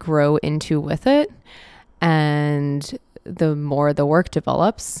grow into with it, and the more the work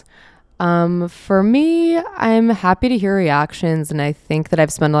develops. For me, I'm happy to hear reactions, and I think that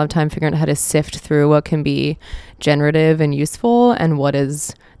I've spent a lot of time figuring out how to sift through what can be generative and useful and what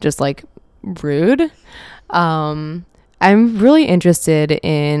is just like rude. I'm really interested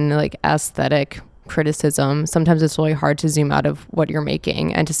in like aesthetic criticism. Sometimes it's really hard to zoom out of what you're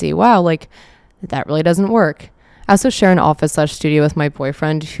making and to see, wow, like that really doesn't work. I also share an office/studio with my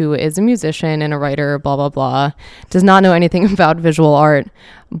boyfriend, who is a musician and a writer, blah, blah, blah, does not know anything about visual art,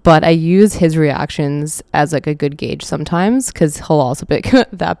 but I use his reactions as like a good gauge sometimes because he'll also pick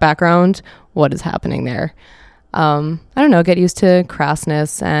that background, what is happening there. I don't know, get used to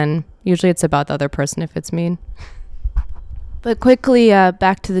crassness, and usually it's about the other person if it's mean. But quickly,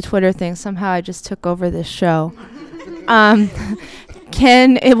 back to the Twitter thing. Somehow I just took over this show. Was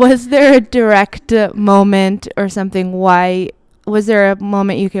there a direct moment or something? Was there a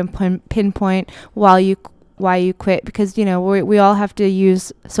moment you can pinpoint why you quit? Because, you know, we all have to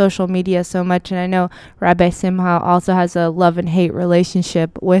use social media so much, and I know Rabbi Simha also has a love and hate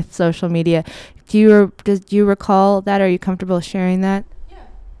relationship with social media. Do you recall that? Are you comfortable sharing that?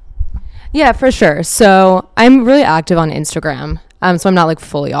 Yeah, for sure. So I'm really active on Instagram. So I'm not like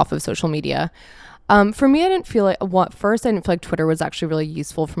fully off of social media. For me, I didn't feel like Twitter was actually really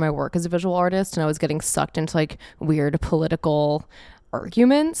useful for my work as a visual artist, and I was getting sucked into like weird political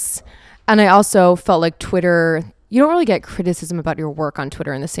arguments. And I also felt like Twitter, you don't really get criticism about your work on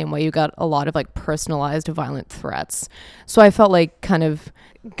Twitter in the same way. You got a lot of like personalized violent threats. So I felt like kind of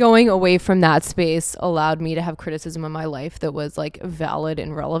going away from that space allowed me to have criticism in my life that was like valid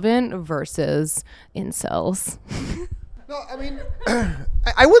and relevant versus incels. No, I mean,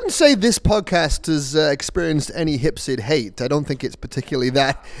 I wouldn't say this podcast has experienced any Hipsid hate. I don't think it's particularly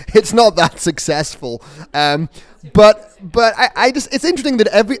that. It's not that successful. But I just, it's interesting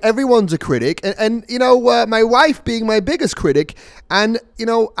that everyone's a critic, and you know, my wife being my biggest critic, and you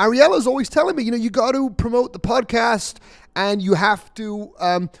know, Ariella's always telling me, you know, you got to promote the podcast, and you have to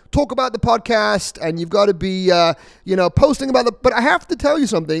talk about the podcast, and you've got to be, you know, posting about the. But I have to tell you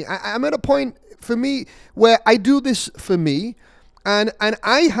something. I'm at a point for me where I do this for me, and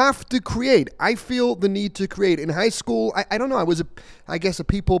I have to create. I feel the need to create. In high school, I don't know, I was I guess a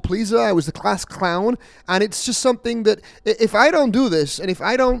people pleaser. I was the class clown, and it's just something that if I don't do this, and if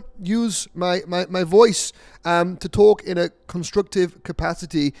I don't use my voice to talk in a constructive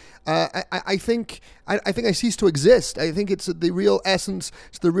capacity, I think I cease to exist. I think it's the real essence,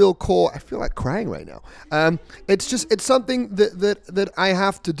 it's the real core. I feel like crying right now. It's something that I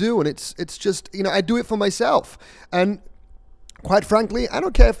have to do, and it's just, you know, I do it for myself. And quite frankly, I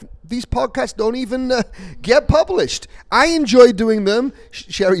don't care if these podcasts don't even get published. I enjoy doing them.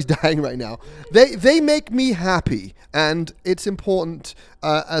 Sherry's dying right now. They make me happy, and it's important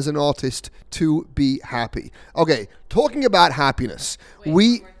as an artist to be happy. Okay, talking about happiness,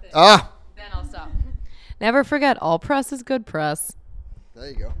 Then I'll stop. Never forget, all press is good press. There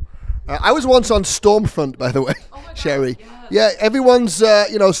you go. I was once on Stormfront, by the way, Sherry. Yeah, everyone's,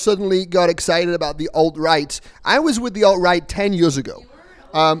 suddenly got excited about the alt-right. I was with the alt-right 10 years ago.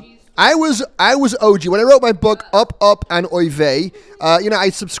 I was OG. When I wrote my book, Up, and Oy Vey, I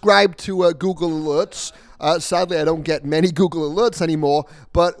subscribed to Google Alerts. Sadly, I don't get many Google Alerts anymore.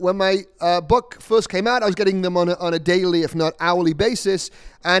 But when my book first came out, I was getting them on a daily, if not hourly basis.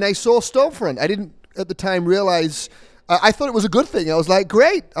 And I saw Stormfront. I didn't, at the time, realize... I thought it was a good thing. I was like,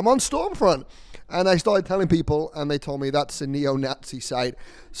 great, I'm on Stormfront. And I started telling people, and they told me that's a neo-Nazi site.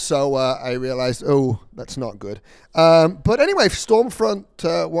 So I realized, oh, that's not good. But anyway, Stormfront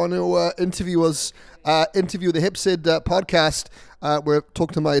want to interview the Hipsid podcast. We're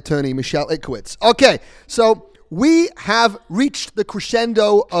talking to my attorney, Michelle Itkowitz. Okay, so we have reached the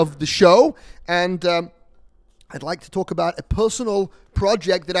crescendo of the show, and I'd like to talk about a personal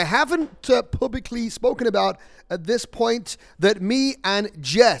project that I haven't publicly spoken about at this point, that me and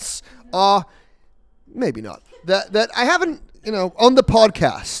Jess are, maybe not, that I haven't, on the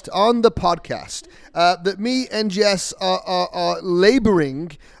podcast, that me and Jess are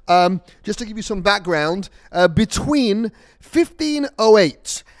laboring, just to give you some background, between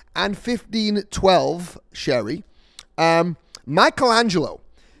 1508 and 1512, Sherry, Michelangelo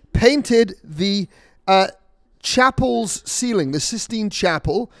painted the chapel's ceiling, the Sistine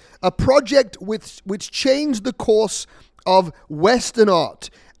Chapel, a project which changed the course of Western art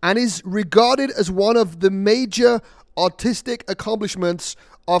and is regarded as one of the major artistic accomplishments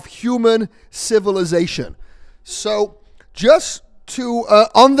of human civilization. So, just to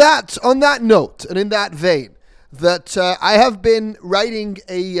on that note and in that vein, that I have been writing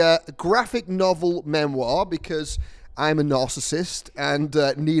a graphic novel memoir because I'm a narcissist and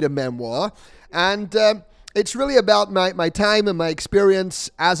need a memoir, and it's really about my time and my experience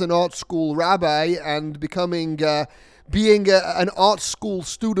as an art school rabbi and being an art school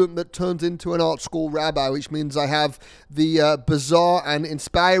student that turns into an art school rabbi, which means I have the bizarre and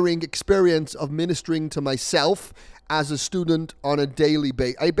inspiring experience of ministering to myself as a student on a daily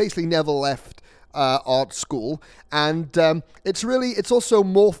basis. I basically never left art school, and it's also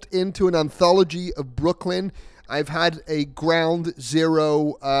morphed into an anthology of Brooklyn. I've had a ground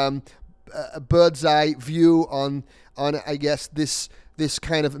zero a bird's eye view on I guess this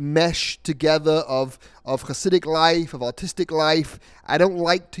kind of mesh together of Hasidic life, of artistic life. I don't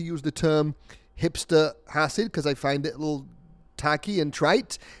like to use the term hipster Hasid because I find it a little tacky and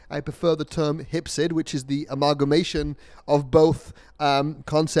trite. I prefer the term hipsid, which is the amalgamation of both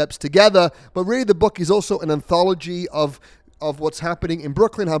concepts together. But really the book is also an anthology of what's happening in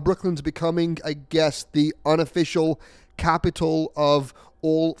Brooklyn, how Brooklyn's becoming, I guess, the unofficial capital of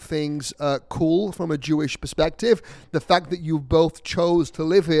all things cool from a Jewish perspective. The fact that you both chose to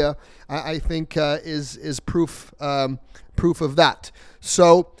live here, I think, is proof of that.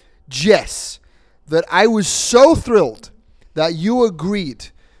 So, Jess, that I was so thrilled that you agreed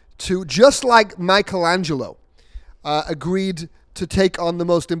to, just like Michelangelo, agreed to take on the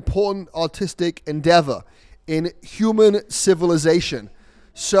most important artistic endeavor in human civilization.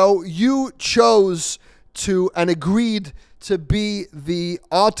 So you chose to and agreed to be the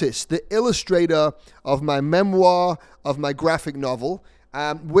artist, the illustrator of my memoir, of my graphic novel,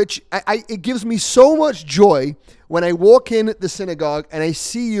 which it gives me so much joy when I walk in the synagogue and I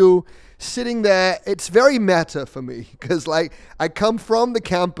see you sitting there. It's very meta for me because I come from the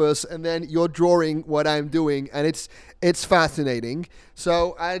campus and then you're drawing what I'm doing, and it's fascinating.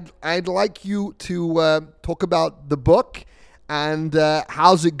 So I'd like you to talk about the book and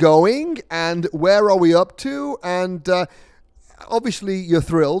how's it going and where are we up to, and obviously you're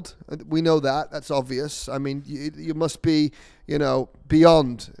thrilled. We know that. That's obvious. I mean, you must be,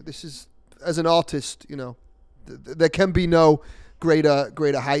 beyond. This is, as an artist, there can be no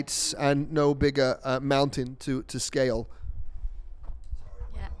greater heights and no bigger mountain to scale.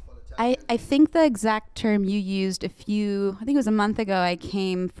 I think the exact term you used I think it was a month ago, I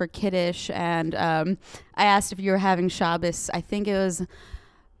came for Kiddush and I asked if you were having Shabbos. I think it was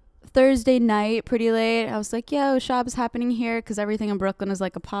Thursday night, pretty late. I was like, yeah, Shabbos happening here because everything in Brooklyn is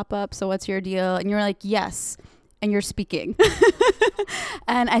like a pop-up. So what's your deal? And you were like, yes. And you're speaking.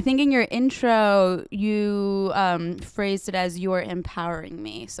 And I think in your intro, you phrased it as you're empowering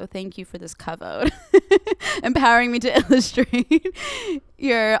me. So thank you for this kavod. Empowering me to illustrate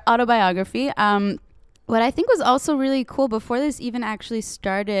your autobiography. What I think was also really cool before this even actually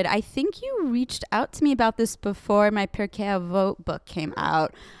started, I think you reached out to me about this before my Pirkei Avot book came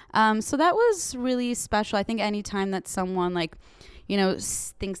out. So that was really special. I think anytime that someone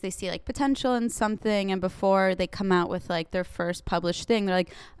thinks they see potential in something, and before they come out with their first published thing, they're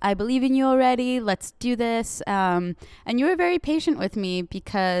like, I believe in you already, let's do this. And you were very patient with me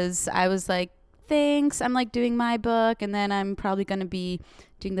because I was like, thanks, I'm doing my book, and then I'm probably going to be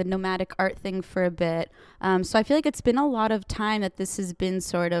doing the nomadic art thing for a bit. So I feel like it's been a lot of time that this has been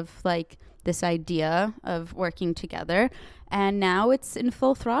sort of this idea of working together, and now it's in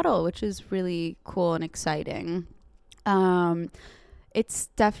full throttle, which is really cool and exciting. It's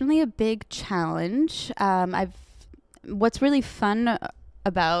definitely a big challenge. What's really fun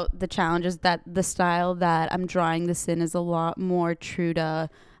about the challenge is that the style that I'm drawing this in is a lot more true to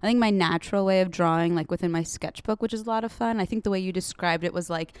I think my natural way of drawing, like within my sketchbook, which is a lot of fun. I think the way you described it was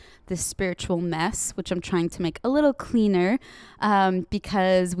like this spiritual mess, which I'm trying to make a little cleaner,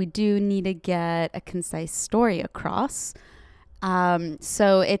 because we do need to get a concise story across.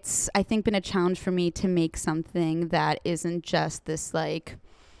 So it's, I think, been a challenge for me to make something that isn't just this like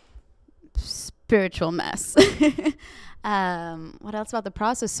spiritual mess. What else about the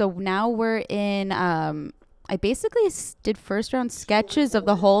process? So now we're in, I basically did first round sketches of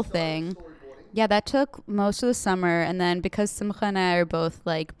the whole thing. Yeah, that took most of the summer. And then because Simcha and I are both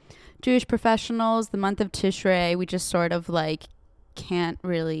like Jewish professionals, the month of Tishrei, we just sort of like can't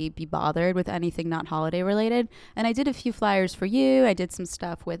really be bothered with anything not holiday related. And I did a few flyers for you. I did some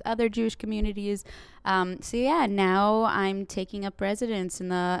stuff with other Jewish communities. So yeah, now I'm taking up residence in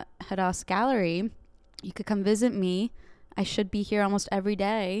the Hadass Gallery. You could come visit me. I should be here almost every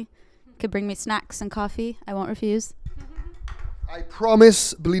day. You could bring me snacks and coffee. I won't refuse. I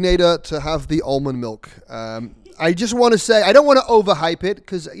promise, Blineda, to have the almond milk. I just want to say, I don't want to overhype it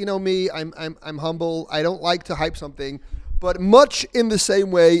because, you know me, I'm humble. I don't like to hype something. But much in the same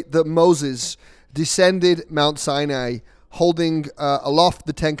way that Moses descended Mount Sinai holding aloft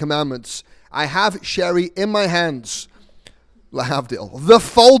the Ten Commandments, I have, Sherry, in my hands, Lahavdil, the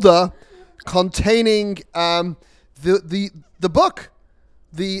folder containing the book,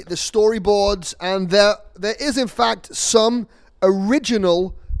 the storyboards, and there is in fact some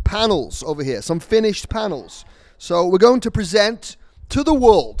original panels over here, some finished panels. So we're going to present to the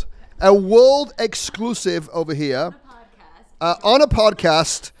world a world exclusive over here on a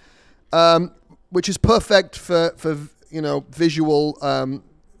podcast, which is perfect for visual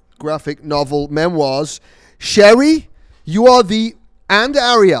graphic novel memoirs. Sherry, you are and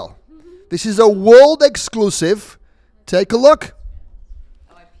Ariel. This is a world exclusive. Take a look.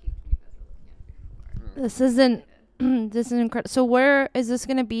 This isn't incredible. So where is this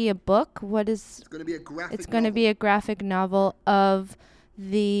going to be a book? What is? It's going to be a graphic. It's going to be a graphic novel of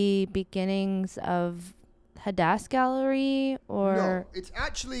the beginnings of Hadass Gallery, or no? It's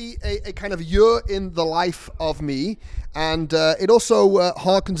actually a kind of year in the life of me, and it also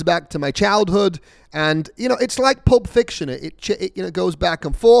harkens back to my childhood. And it's like Pulp Fiction. It goes back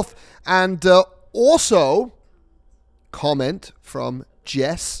and forth, and also comment from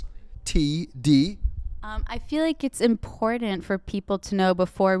Jess T.D. I feel like it's important for people to know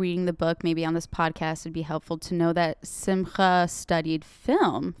before reading the book, maybe on this podcast, it'd be helpful to know that Simcha studied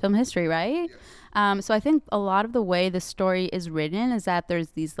film history, right? Yes. So I think a lot of the way the story is written is that there's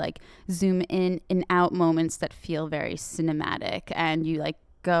these like zoom in and out moments that feel very cinematic, and you like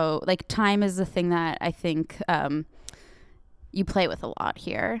go, like time is the thing that I think you play with a lot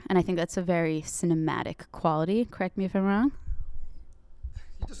here. And I think that's a very cinematic quality. Correct me if I'm wrong.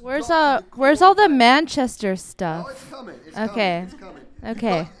 Where's all the Manchester stuff? Oh, it's coming. Okay.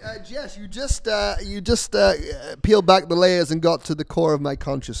 Okay. Jess, you just peeled back the layers and got to the core of my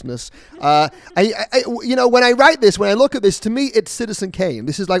consciousness. When I write this, when I look at this, to me, it's Citizen Kane.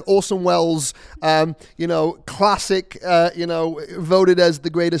 This is like Orson Welles', classic, voted as the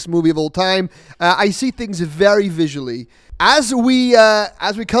greatest movie of all time. I see things very visually. As we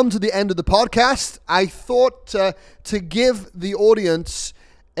come to the end of the podcast, I thought to give the audience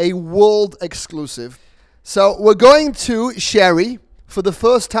a world exclusive. So we're going to, Sherry, for the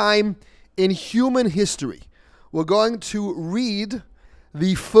first time in human history, we're going to read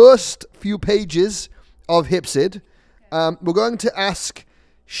the first few pages of Hipsid. We're going to ask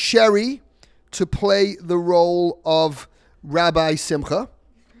Sherry to play the role of Rabbi Simcha.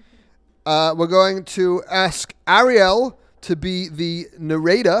 We're going to ask Ariel to be the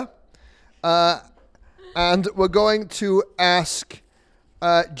narrator, and we're going to ask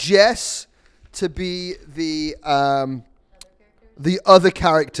Jess to be the other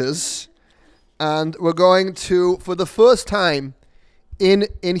characters, and we're going to, for the first time in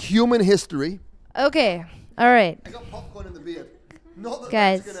human history. Okay, all right. I got popcorn in the beard. Not that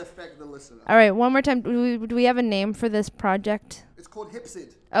Guys. That's going to affect the listener. All right, one more time. Do we have a name for this project? It's called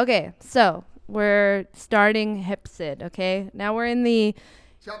Hipsid. Okay, so we're starting Hipsid, okay? Now we're in the...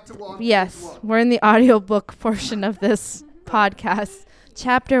 Chapter 1. Yes, we're in the audiobook portion of this podcast.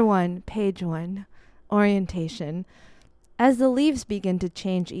 Chapter 1, page 1, orientation. As the leaves begin to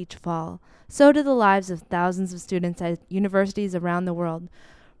change each fall, so do the lives of thousands of students at universities around the world.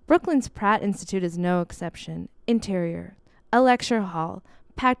 Brooklyn's Pratt Institute is no exception. Interior, a lecture hall,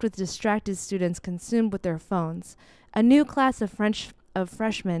 packed with distracted students consumed with their phones. A new class of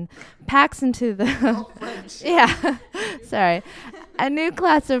freshmen packs into the... Yeah, sorry. A new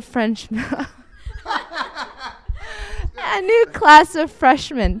class of French... A new class of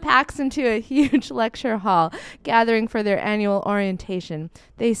freshmen packs into a huge lecture hall, gathering for their annual orientation.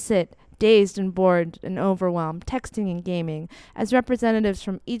 They sit, dazed and bored and overwhelmed, texting and gaming, as representatives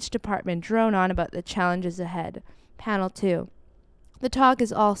from each department drone on about the challenges ahead. Panel 2. The talk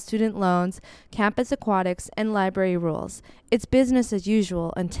is all student loans, campus aquatics, and library rules. It's business as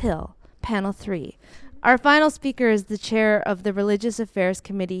usual until Panel 3. Our final speaker is the chair of the Religious Affairs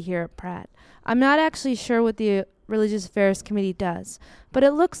Committee here at Pratt. I'm not actually sure what the Religious Affairs Committee does, but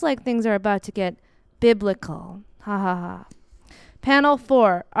it looks like things are about to get biblical. Ha ha ha. Panel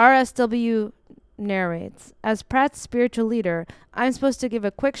 4, RSW narrates. As Pratt's spiritual leader, I'm supposed to give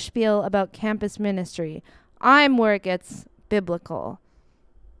a quick spiel about campus ministry. I'm where it gets biblical.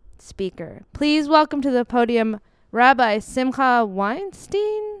 Speaker. Please welcome to the podium Rabbi Simcha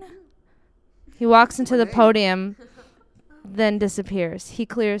Weinstein. He walks into the podium, then disappears. He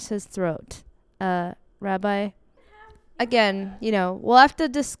clears his throat. Rabbi? Again, we'll have to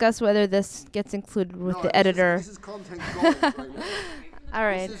discuss whether this gets included with the editor. This is content gold right now. All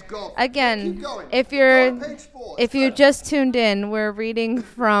right. This is gold. Again, Keep going. if Page 4. you just tuned in, we're reading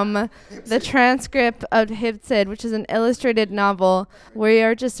from the transcript of Hibsid, which is an illustrated novel. We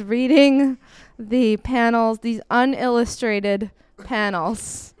are just reading the panels, these unillustrated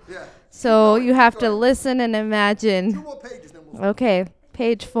panels. Yeah. So Keep you have to going. listen and 2 imagine. more pages, then we'll Okay,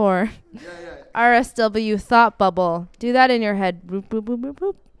 page 4. Yeah. RSW thought bubble. Do that in your head. Boop, boop, boop, boop,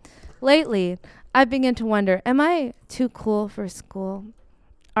 boop. Lately, I begin to wonder, am I too cool for school?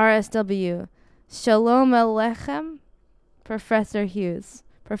 RSW. Shalom Aleichem. Professor Hughes.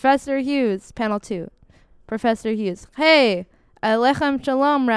 Professor Hughes, panel 2. Professor Hughes. Hey, Aleichem Shalom,